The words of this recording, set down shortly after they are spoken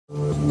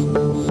Automatrics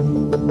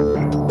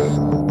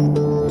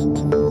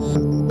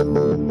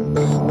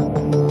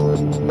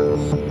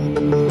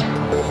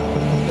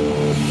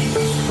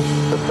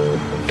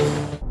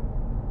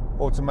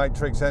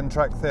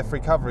MTrack theft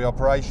recovery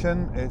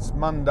operation. It's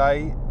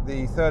Monday,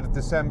 the 3rd of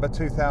December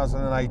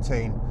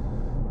 2018.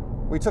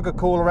 We took a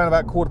call around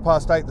about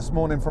 8:15 this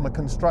morning from a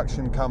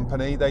construction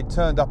company. They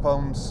turned up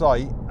on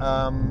site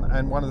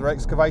and one of their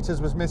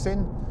excavators was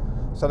missing.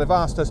 So they've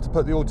asked us to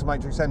put the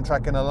Automatrics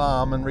MTrack in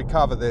alarm and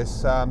recover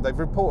this. They've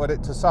reported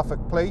it to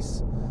Suffolk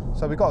police,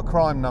 so we've got a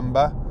crime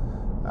number,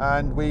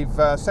 and we've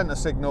sent a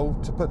signal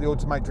to put the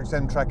Automatrics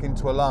MTrack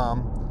into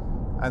alarm,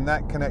 and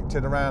that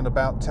connected around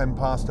about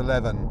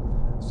 11:10.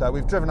 So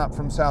we've driven up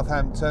from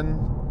Southampton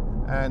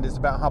and it's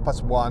about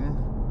 1:30,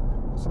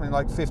 something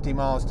like 50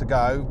 miles to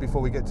go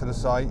before we get to the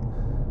site.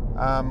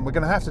 We're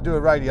going to have to do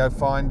a radio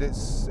find.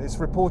 It's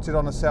reported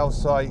on a cell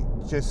site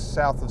just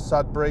south of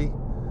Sudbury,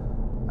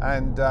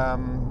 and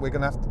we're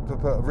going to have to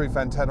put a roof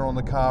antenna on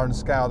the car and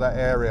scour that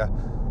area.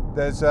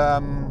 It's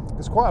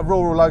quite a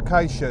rural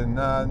location.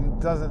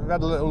 We've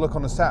had a little look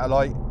on the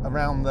satellite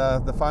around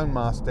the phone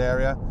mast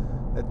area.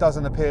 There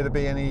doesn't appear to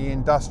be any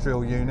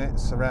industrial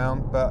units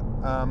around, but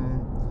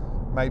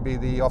maybe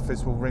the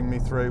office will ring me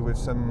through with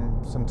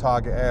some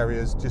target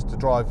areas just to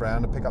drive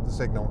around and pick up the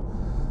signal.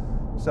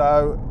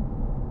 So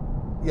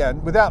yeah,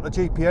 without the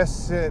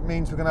GPS, it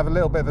means we're going to have a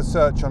little bit of a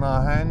search on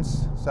our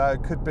hands. So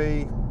it could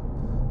be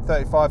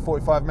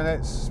 35-45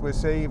 minutes. We'll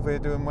see if we're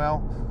doing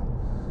well.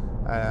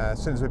 As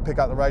soon as we pick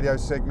up the radio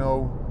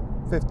signal,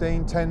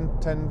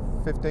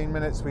 10-15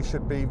 minutes, we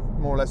should be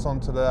more or less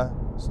onto the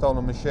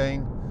stolen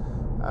machine.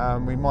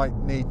 We might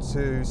need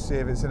to see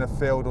if it's in a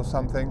field or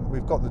something.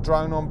 We've got the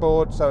drone on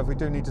board, so if we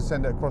do need to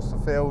send it across the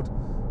field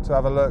to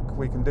have a look,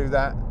 we can do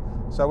that.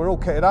 So we're all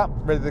kitted up,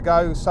 ready to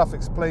go.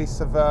 Suffolk police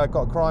have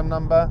got a crime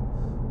number,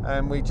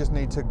 and we just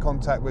need to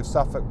contact with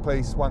Suffolk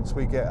police once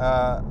we get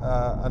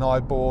an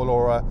eyeball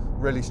or a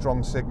really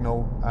strong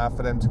signal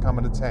for them to come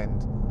and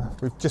attend.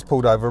 We've just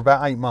pulled over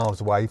about 8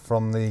 miles away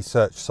from the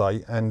search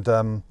site, and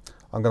I'm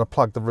going to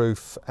plug the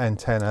roof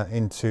antenna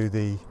into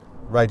the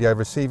radio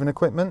receiving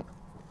equipment.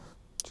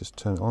 Just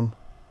turn it on.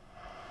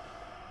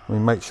 We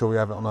make sure we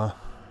have it on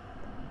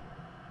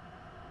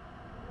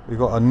we've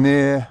got a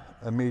near,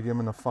 a medium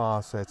and a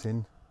far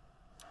setting.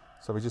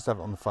 So we just have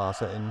it on the far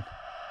setting.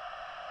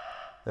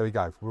 There we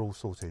go, we're all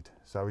sorted.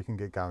 So we can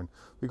get going.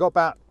 We've got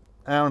about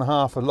an hour and a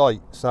half of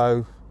light,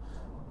 so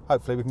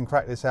hopefully we can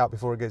crack this out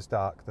before it gets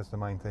dark. That's the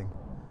main thing.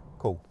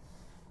 Cool.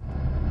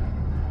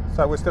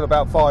 So we're still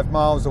about 5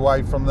 miles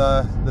away from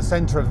the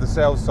centre of the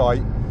cell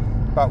site,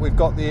 but we've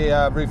got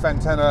the roof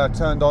antenna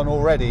turned on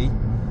already,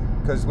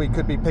 because we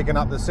could be picking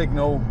up the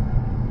signal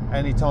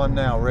any time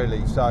now,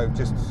 really. So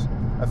just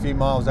a few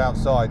miles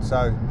outside.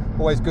 So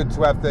always good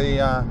to have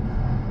the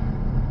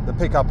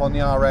pickup on the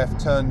RF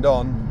turned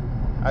on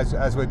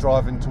as we're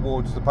driving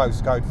towards the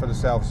postcode for the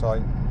cell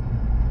site.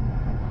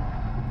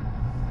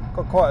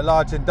 Got quite a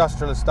large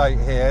industrial estate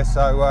here,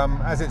 so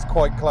as it's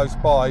quite close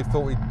by, I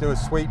thought we'd do a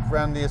sweep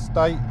around the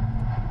estate.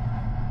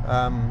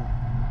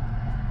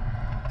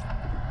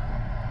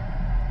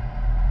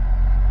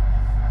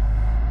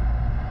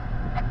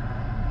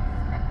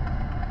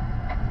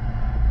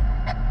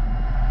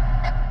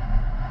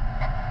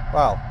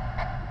 Wow,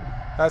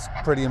 that's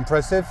pretty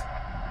impressive.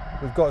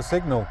 We've got a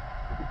signal.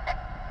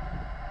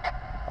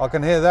 I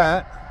can hear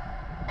that.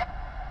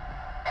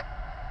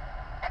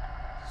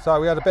 So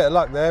we had a bit of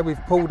luck there.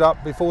 We've pulled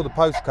up before the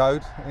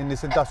postcode in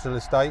this industrial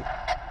estate.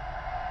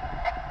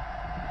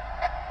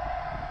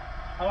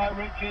 Hello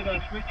Richard,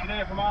 it's Richard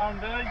here from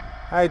R&D.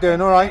 How you doing,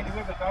 all right?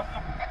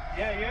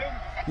 Yeah, you?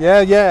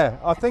 Yeah.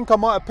 I think I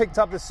might have picked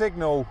up the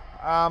signal.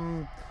 I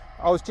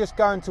was just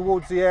going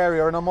towards the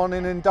area and I'm on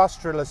an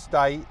industrial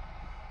estate.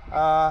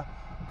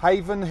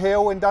 Haven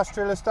Hill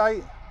Industrial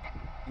Estate.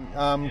 Yeah,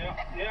 I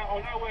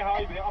know where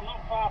Haven is. I'm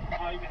not far from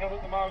Haven Hill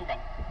at the moment.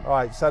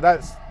 Right, so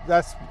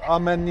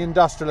I'm in the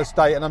industrial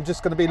estate, and I'm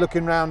just going to be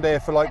looking around here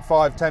for like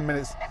 5-10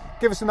 minutes.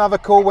 Give us another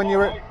call when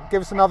you're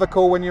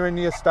in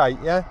the estate,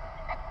 yeah?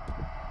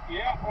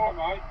 Yeah, all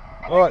right.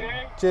 All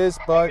right. Cheers.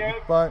 Bye.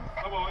 Bye.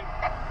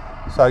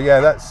 Bye. So yeah,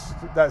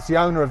 that's the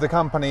owner of the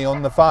company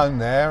on the phone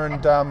there,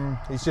 and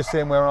he's just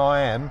seeing where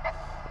I am.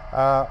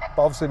 But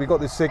obviously we've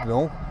got this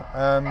signal.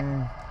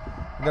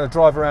 We're going to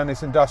drive around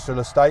this industrial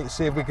estate,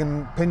 see if we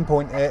can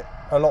pinpoint it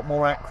a lot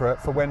more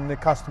accurate for when the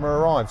customer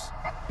arrives,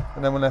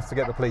 and then we'll have to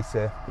get the police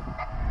here.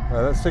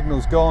 That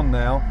signal's gone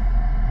now.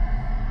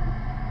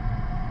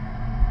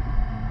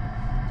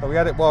 So we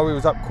had it while we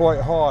was up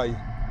quite high.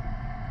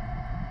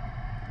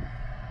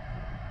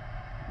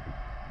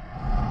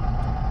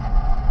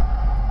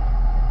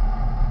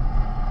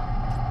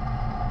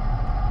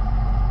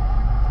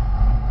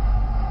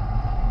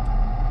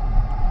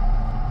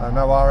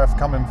 No RF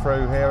coming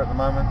through here at the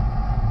moment.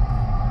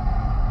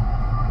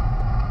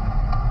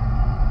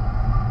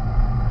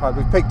 Right,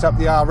 we've picked up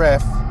the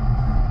RF.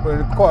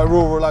 We're in quite a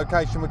rural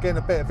location. We're getting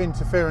a bit of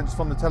interference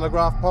from the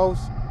telegraph poles.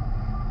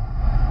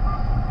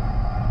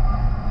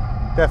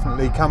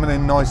 Definitely coming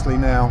in nicely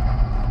now.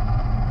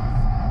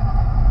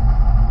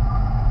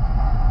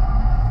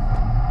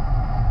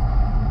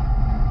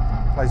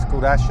 place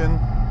called Ashen.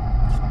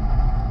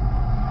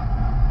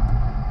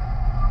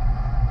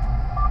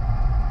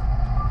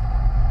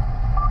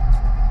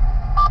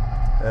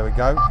 There we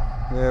go,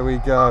 there we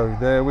go,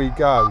 there we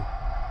go.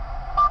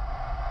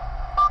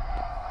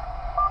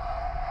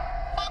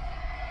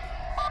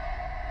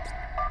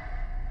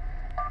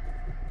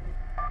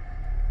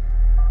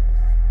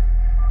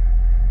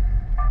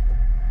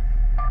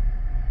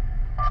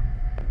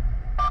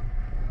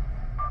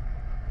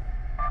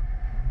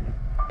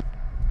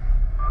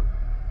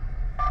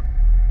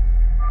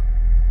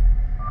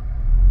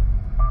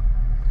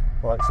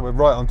 Right, so we're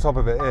right on top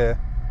of it here.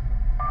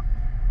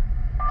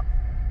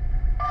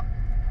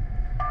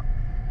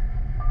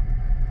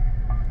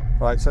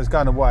 Right, so it's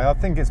going away. I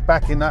think it's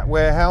back in that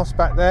warehouse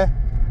back there.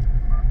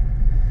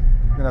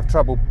 I'm gonna have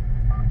trouble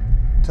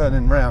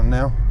turning round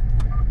now.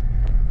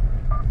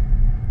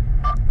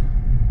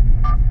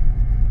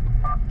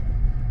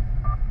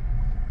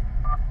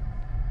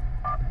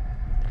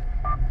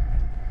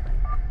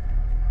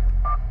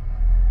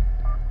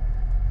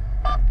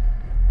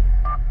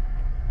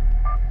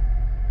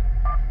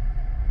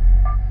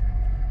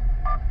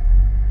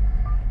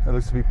 There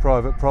looks to be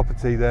private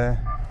property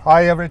there.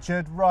 Hiya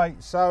Richard,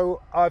 right,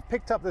 so I've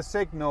picked up the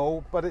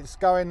signal but it's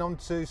going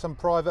onto some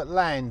private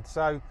land,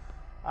 so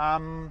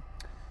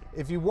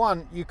if you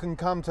want you can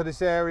come to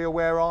this area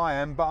where I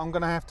am, but I'm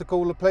going to have to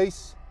call the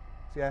police.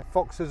 Yeah,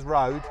 Foxes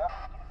Road.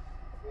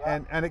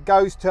 Yeah. And it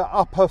goes to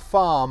Upper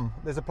Farm.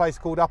 There's a place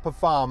called Upper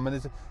Farm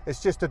and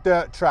it's just a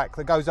dirt track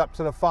that goes up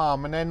to the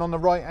farm, and then on the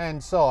right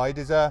hand side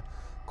is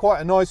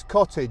quite a nice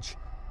cottage,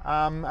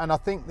 and I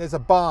think there's a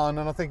barn,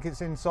 and I think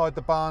it's inside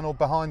the barn or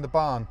behind the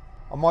barn.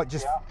 I might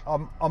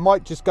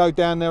just go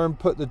down there and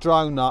put the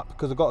drone up,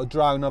 because I've got a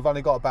drone. I've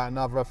only got about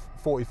another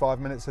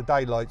 45 minutes of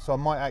daylight, so I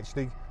might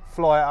actually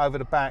fly it over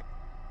the back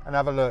and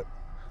have a look.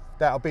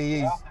 That'll be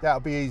easy. That'll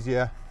be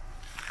easier.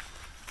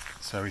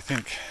 So we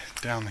think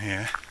down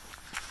here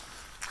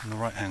on the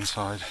right hand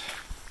side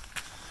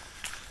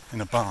in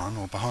a barn,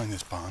 or behind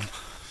this barn,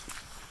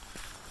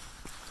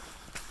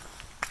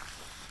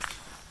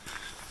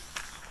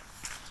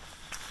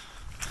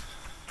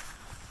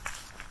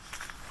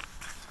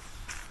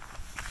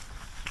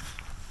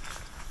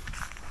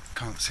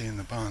 can't see in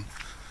the barn.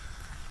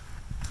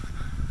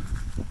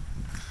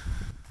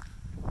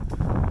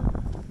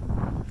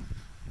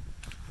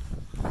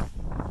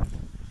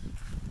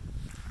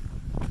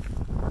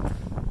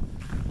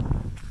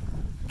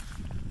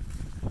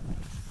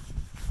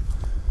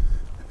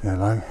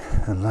 Hello,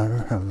 hello,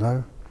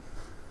 hello.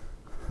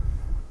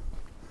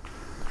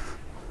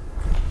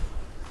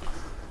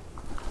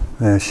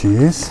 There she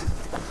is.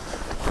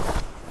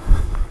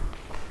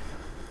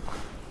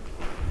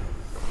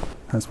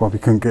 That's why we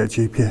couldn't get a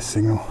GPS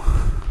signal.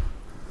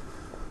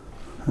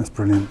 That's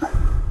brilliant.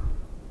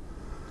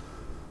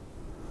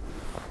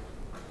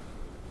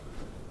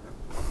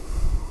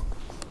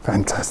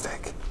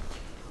 Fantastic.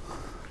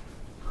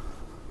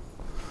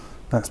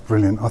 That's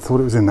brilliant. I thought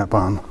it was in that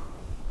barn.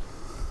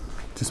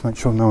 Just make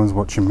sure no one's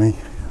watching me.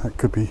 That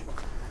could be.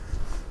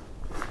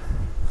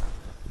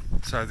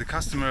 So the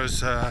customer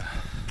has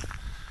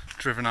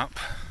driven up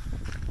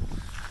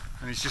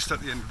and he's just at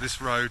the end of this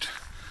road.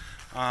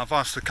 I've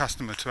asked the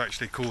customer to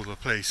actually call the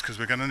police, because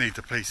we're going to need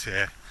the police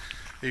here.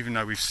 Even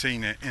though we've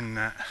seen it in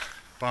that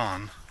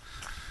barn,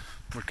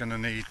 we're going to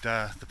need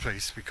the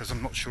police, because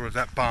I'm not sure if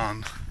that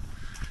barn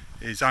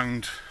is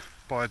owned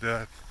by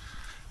the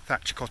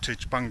thatch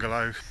cottage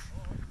bungalow.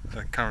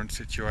 The current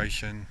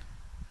situation,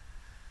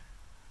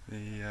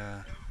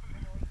 we're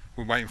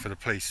waiting for the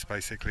police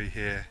basically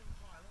here.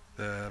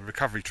 The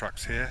recovery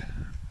truck's here,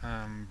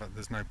 but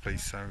there's no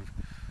police, so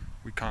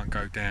we can't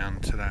go down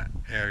to that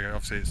area.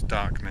 Obviously it's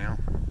dark now.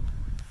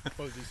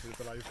 Apologies for the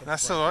delay.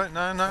 That's alright,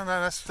 no,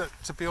 that's,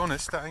 to be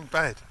honest, that ain't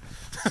bad.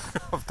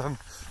 I've done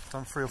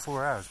 3 or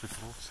 4 hours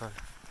before, so.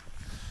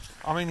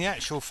 I mean, the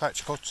actual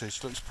thatch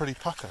cottage looks pretty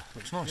pucker,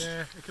 looks nice.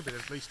 Yeah, it could be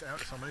at least out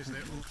to someone, isn't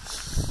it?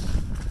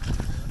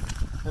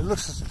 It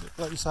looks,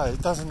 like you say,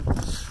 it doesn't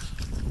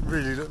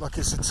really look like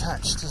it's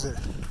attached, does it?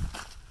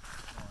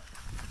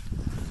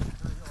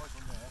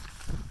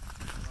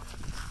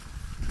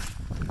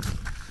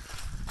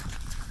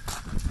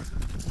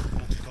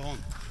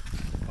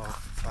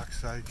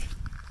 Sake.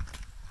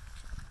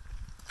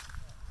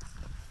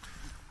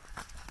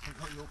 I've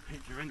got your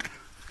picture in.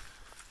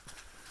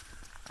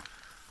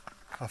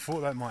 I thought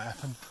that might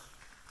happen.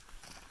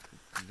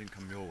 It didn't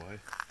come your way.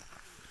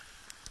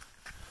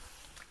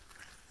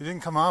 It didn't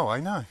come our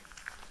way, no.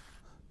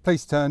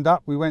 Police turned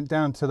up, we went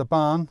down to the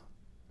barn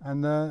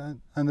and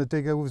the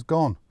digger was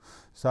gone.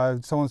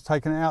 So someone's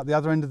taken it out the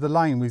other end of the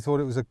lane. We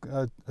thought it was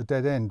a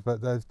dead end,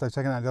 but they've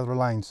taken it out the other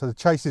lane. So the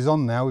chase is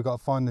on now. We've got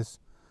to find this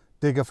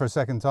digger for a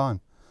second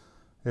time.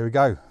 Here we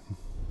go.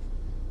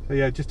 So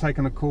yeah, just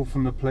taken a call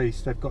from the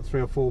police. They've got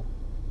 3 or 4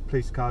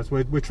 police cars.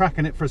 We're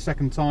tracking it for a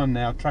second time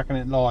now, tracking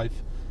it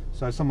live.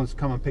 So someone's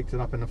come and picked it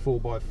up in a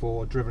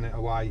 4x4, driven it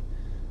away,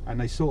 and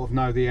they sort of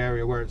know the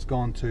area where it's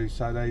gone to,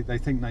 so they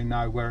think they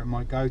know where it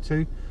might go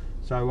to.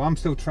 So I'm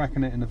still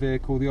tracking it in the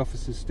vehicle. The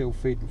officer's still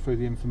feeding through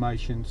the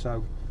information.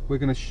 So we're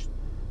going to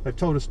They've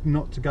told us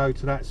not to go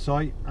to that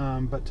site,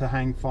 but to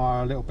hang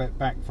fire a little bit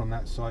back from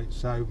that site,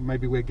 so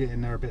maybe we're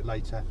getting there a bit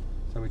later,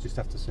 so we just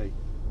have to see.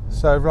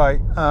 So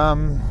right,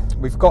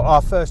 we've got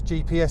our first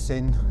GPS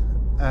in,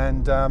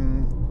 and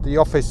the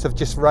office have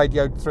just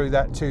radioed through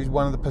that to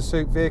one of the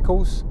pursuit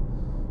vehicles,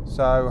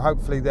 so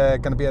hopefully they're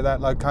going to be at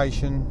that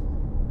location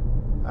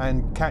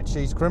and catch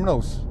these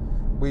criminals.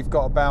 We've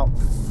got about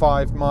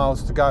 5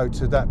 miles to go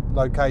to that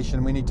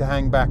location. We need to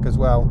hang back as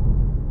well,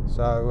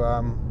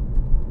 so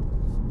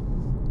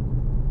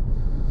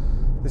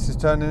this is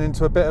turning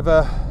into a bit of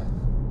a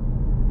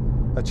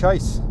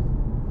chase.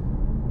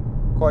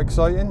 Quite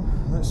exciting.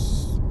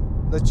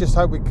 Let's just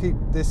hope we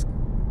get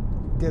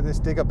this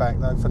digger back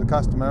though for the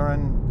customer,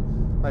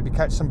 and maybe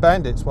catch some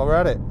bandits while we're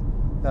at it.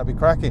 That'd be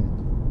cracking.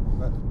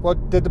 But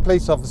what did the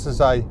police officer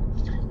say?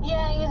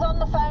 Yeah, he was on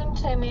the phone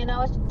to me, and I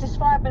was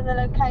describing the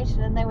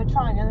location, and they were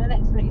trying. And the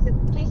next minute, he said,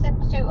 "Police in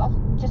pursuit off,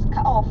 just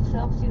cut off." So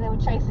obviously they were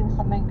chasing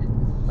something.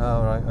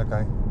 Oh right,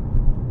 okay.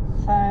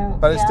 So.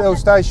 But it's still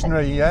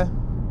stationary, yeah.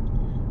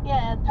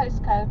 Yeah,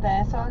 postcode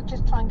there, so I'll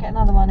just try and get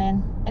another one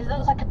in. It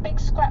looks like a big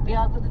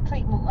scrapyard with the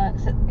treatment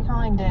works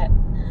behind it.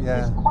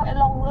 Yeah. It's quite a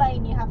long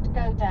lane you have to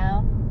go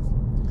down.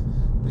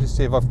 Let's just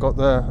see if I've got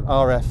the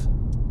RF.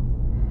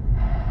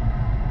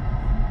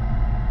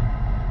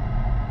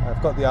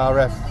 I've got the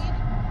RF.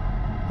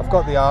 I've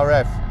got the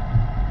RF.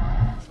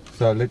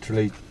 So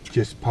literally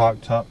just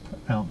parked up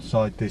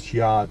outside this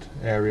yard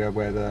area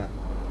where the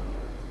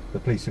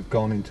police have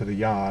gone into the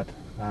yard.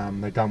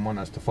 They don't want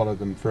us to follow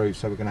them through,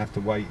 so we're going to have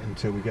to wait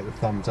until we get the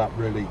thumbs up,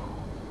 really.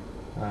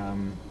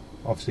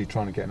 Obviously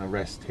trying to get an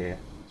arrest here.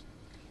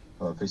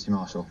 Oh, PC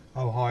Marshall.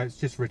 Oh hi, it's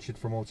just Richard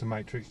from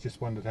Automatrics. Just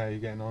wondered how you're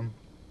getting on.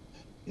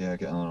 Yeah,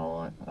 getting on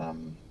alright.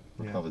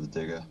 Recovered the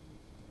digger.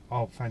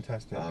 Oh,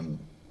 fantastic.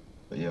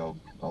 But yeah,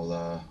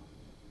 I'll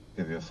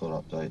give you a full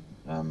update.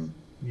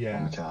 Yeah.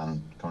 When we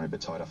can. Currently a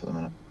bit tied up at the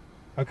minute.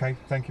 Okay,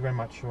 thank you very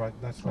much. All right,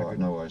 that's All right,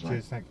 no worries, mate.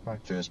 Cheers, thanks, bye.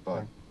 Cheers,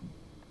 bye.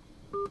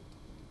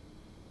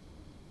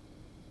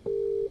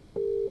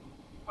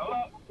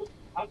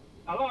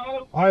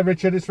 Hello? Hi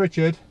Richard, it's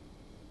Richard.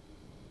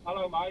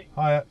 Hello, mate.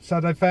 Hi.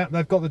 So they've got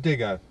the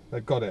digger.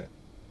 They've got it.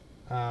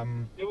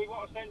 Do we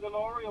want to send a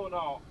lorry or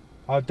not?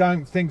 I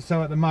don't think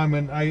so at the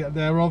moment.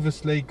 They're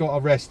obviously got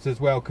arrests as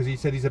well, because he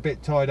said he's a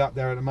bit tied up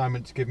there at the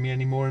moment to give me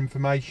any more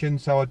information.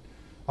 So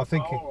I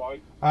think. Oh, all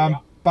right. Yeah.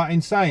 But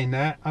in saying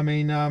that, I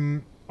mean,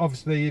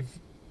 obviously,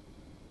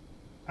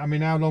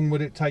 how long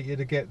would it take you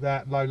to get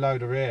that low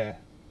loader here?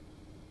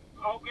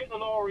 I'll get the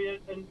lorry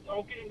and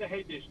I'll get him to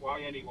head this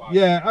way anyway.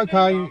 Yeah,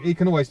 okay. He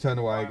can always turn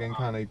away again,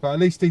 can't he? But at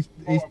least he's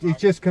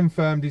just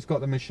confirmed he's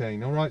got the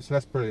machine. All right, so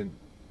that's brilliant.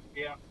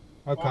 Yeah.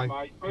 Okay.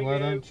 Right, Well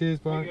done. Cheers.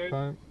 Bye.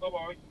 Bye.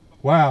 Bye-bye.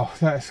 Wow,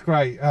 that's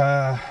great.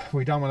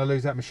 We don't want to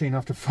lose that machine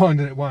after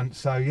finding it once.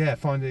 So yeah,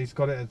 find he's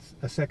got it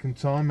a second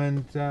time,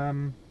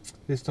 and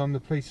this time the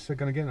police are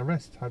going to get an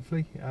arrest.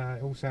 Hopefully,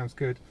 it all sounds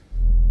good.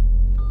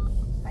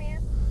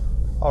 Hiya.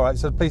 All right,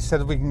 so the police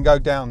said we can go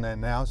down there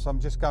now. So I'm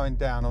just going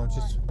down. I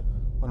just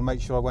want to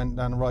make sure I went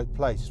down the right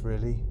place,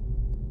 really.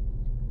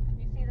 Can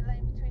you see the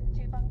lane between the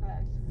two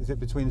bungalows? Is it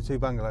between the two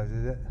bungalows?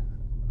 Is it?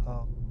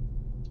 Oh.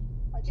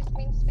 I've just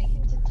been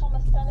speaking to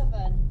Thomas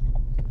Sullivan.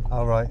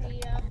 All right.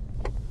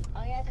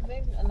 I had a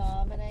movement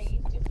alarm, and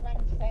he just rang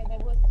to say there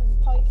was some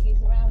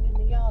pikeys around in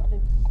the yard.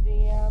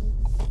 The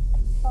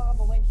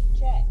farmer went to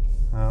check.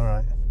 All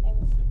right.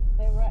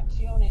 They were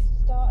actually on it,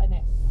 starting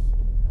it.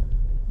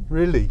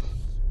 Really?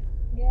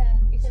 Yeah,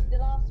 he said the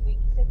last week,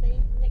 he said they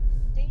even nicked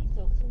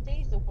some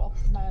diesel off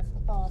the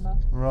farmer.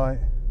 Right.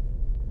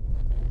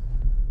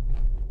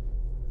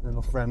 Then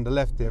off round the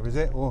left here, is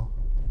it? Or?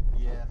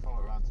 Yeah, follow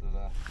it around to the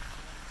left.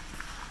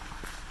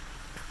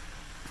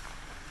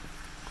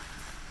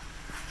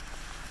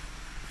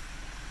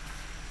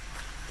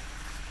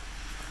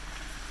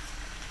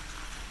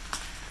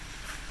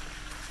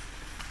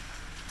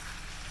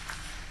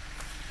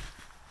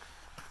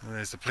 Well,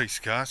 there's the police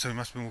car, so we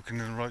must be walking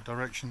in the right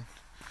direction.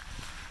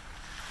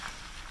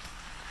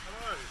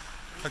 Hello.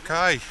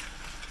 Okay,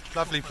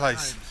 lovely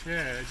place.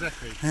 Yeah,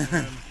 exactly.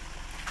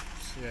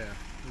 Yeah.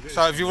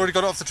 So have you already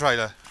got it off the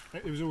trailer?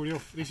 It was already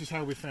off. This is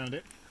how we found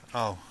it.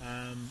 Oh,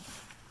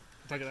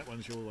 Take it, that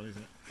one's your one,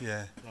 isn't it?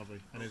 yeah. Lovely.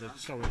 And there's a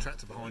stolen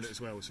tractor behind it as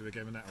well, so we're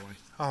giving that away.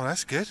 Oh,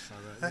 that's good. So,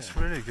 That's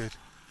yeah. really good.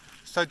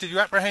 So did you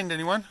apprehend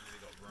anyone?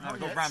 No, we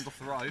got rammed off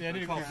the road. Yeah,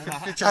 nearly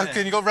got You're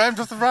joking, you got rammed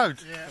off the road?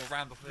 Yeah. Got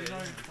rammed off the You know,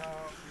 road.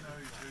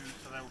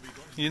 so that will be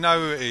got. You know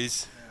who it is.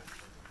 So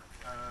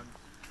that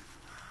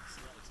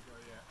was to go,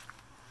 yeah.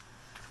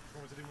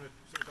 Promise I didn't want to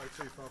sort of go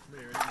too far from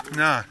here and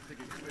No. dig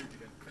it through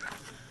again.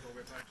 Or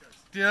we're playing chase.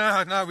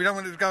 Yeah, no, we don't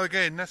want it to go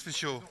again, that's for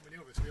sure. Not many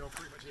of us, we are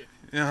pretty much here.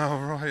 Yeah, oh,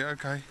 right,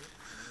 okay.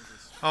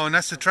 Oh, and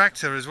that's the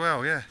tractor as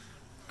well, yeah.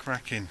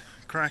 Cracking,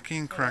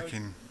 cracking,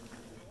 cracking.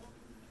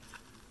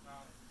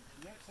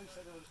 Yeah, so you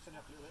said I'll just turn it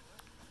up a little bit.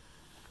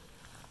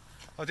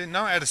 I didn't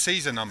know it had a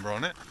Caesar number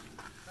on it.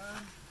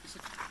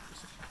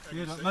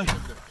 You don't know.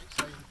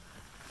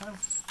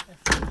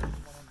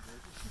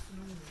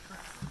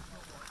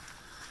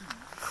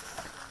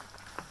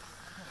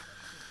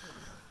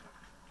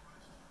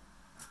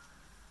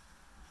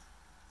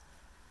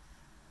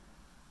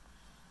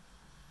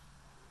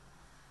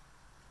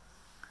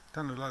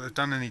 Don't look like they've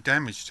done any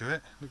damage to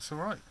it. Looks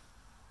alright.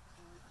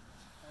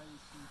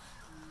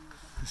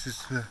 This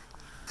is the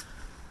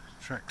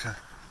tractor.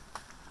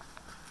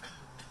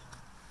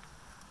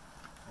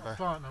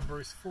 Plant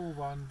number is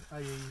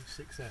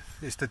 41AE6F.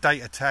 It's the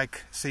data tag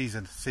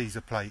Caesar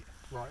plate.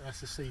 Right,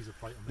 that's a Caesar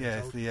plate on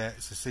Yeah, told. yeah,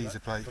 it's a Caesar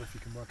plate. But if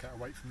you can work out a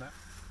weight from that.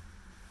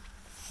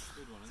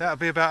 That'll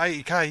be about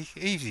 80k,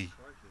 easy.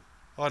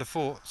 I'd have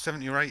thought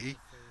 70 or 80.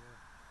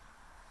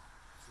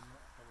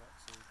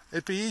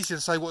 It'd be easier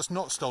to say what's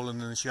not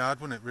stolen in this yard,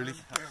 wouldn't it, really?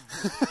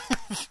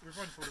 We've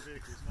run for the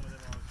vehicles, none of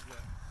them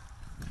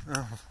are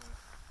yet. Oh,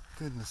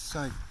 goodness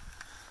sake.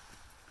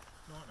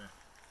 Nightmare.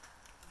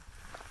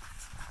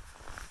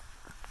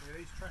 Yeah,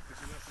 these trackers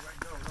are left to wait and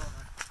go, aren't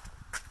they?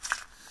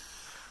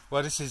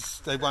 Well,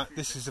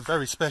 this is a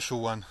very special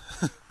one.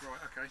 Right,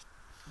 okay.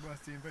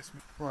 Worth the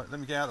investment. Right, let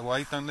me get out of the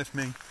way, don't lift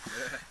me.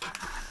 Yeah.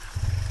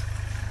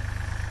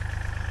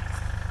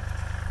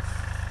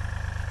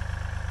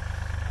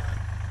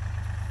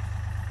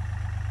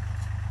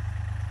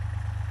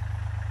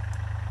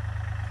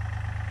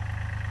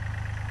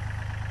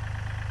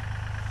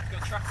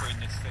 Tracker in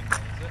this thing then,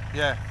 is it?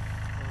 Yeah.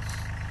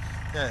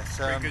 Yeah, it's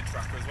Very good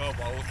tracker as well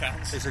by all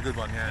accounts. It's a good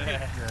one, yeah.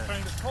 Yeah.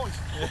 Paying the price.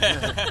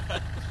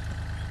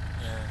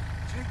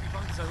 Cheeky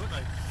buggers though, weren't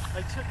they?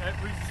 They took that,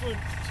 we flew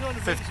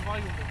 200 metres away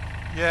with them.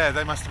 Yeah,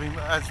 they must have been,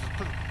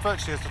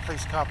 virtually as the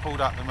police car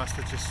pulled up, they must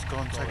have just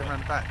gone and taken it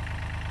around the back.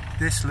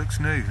 This looks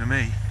new to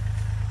me.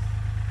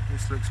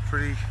 This looks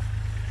pretty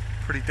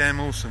damn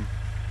awesome.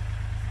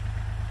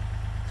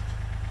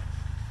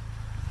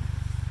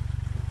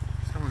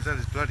 Someone's had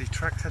his bloody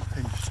tractor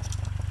pinched.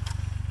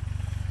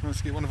 He wants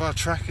to get one of our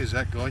trackers,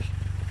 that guy.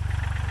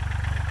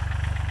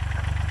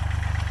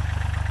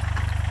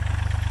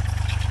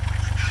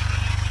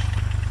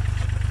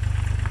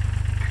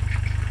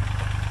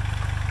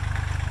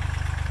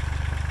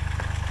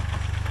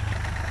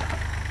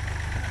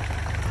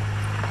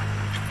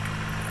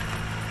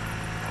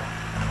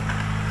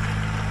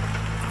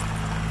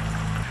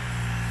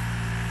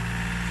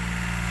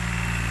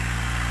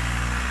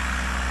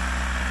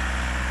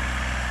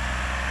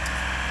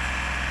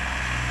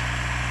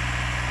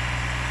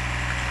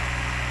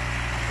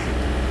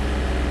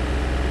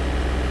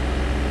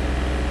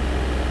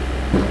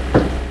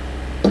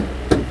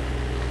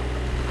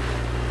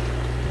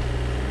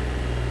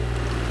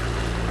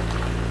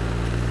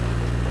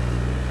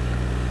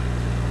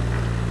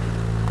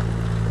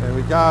 There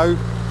we go.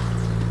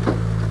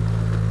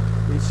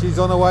 She's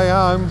on her way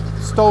home.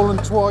 Stolen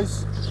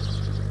twice.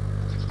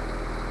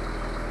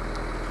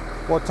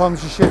 What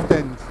time's your shift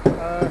end?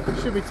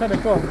 It should be 10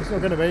 o'clock. It's not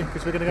going to be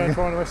because we're going to go and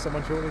try and arrest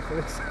someone shortly for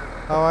this.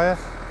 Oh, are you?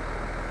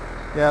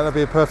 Yeah, that'll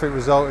be a perfect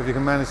result if you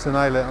can manage to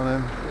nail it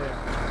on him.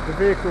 Yeah. The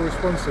vehicle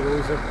responsible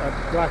is a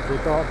black or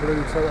dark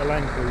blue Toyota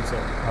Land Cruiser.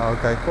 Oh,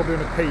 okay. Probably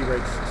on a P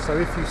reg. So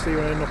if you see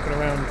when they're knocking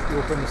around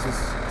your premises,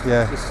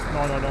 Yeah. just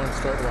 999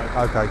 straight away.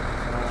 Okay.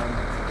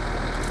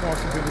 It's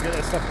nice when people get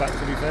their stuff back,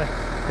 to be fair.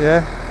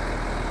 Yeah.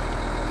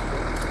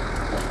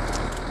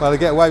 Well, they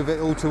get away with it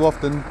all too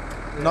often.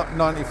 Not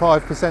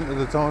 95% of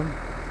the time.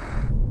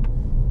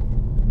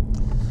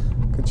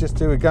 Could just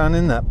do a gun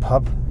in that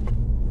pub.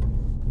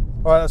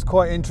 All right, that's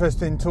quite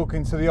interesting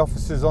talking to the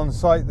officers on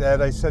site there.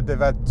 They said they've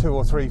had 2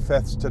 or 3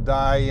 thefts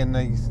today and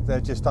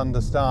they're just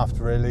understaffed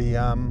really.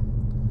 And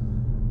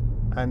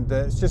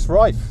it's just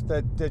rife.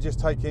 They're just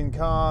taking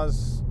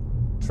cars,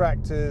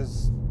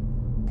 tractors,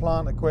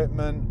 plant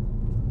equipment,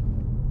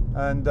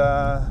 and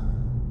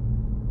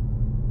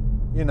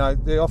you know,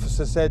 the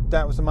officer said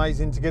that was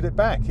amazing to get it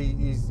back.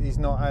 He's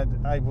not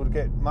able to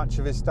get much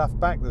of his stuff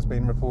back that's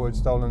been reported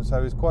stolen,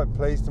 so he's quite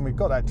pleased. And we've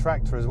got that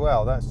tractor as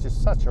well. That's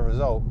just such a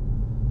result,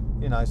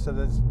 you know. So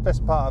there's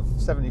best part of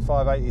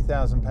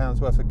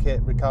 £75,000–80,000 worth of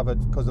kit recovered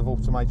because of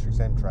Automatrics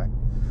MTrack.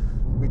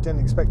 We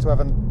didn't expect to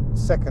have a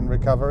second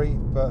recovery,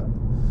 but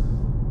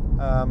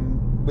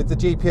with the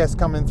GPS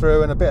coming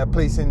through and a bit of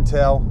police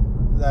intel,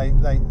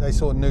 they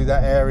sort of knew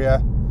that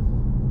area.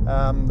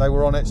 They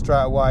were on it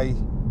straight away.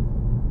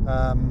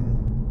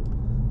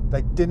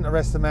 They didn't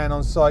arrest the man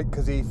on site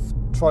because he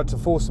tried to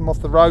force them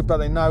off the road, but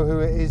they know who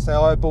it is. They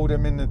eyeballed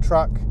him in the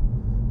truck.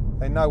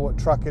 They know what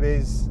truck it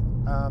is.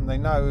 They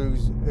know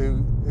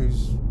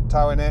who's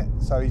towing it,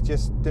 so he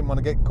just didn't want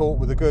to get caught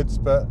with the goods,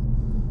 but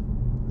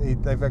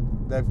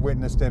they've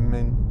witnessed him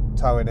in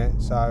towing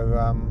it,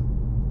 so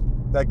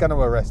they're going to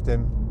arrest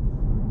him.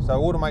 So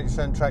Automatrics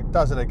MTrack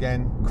does it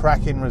again.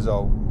 Cracking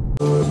result.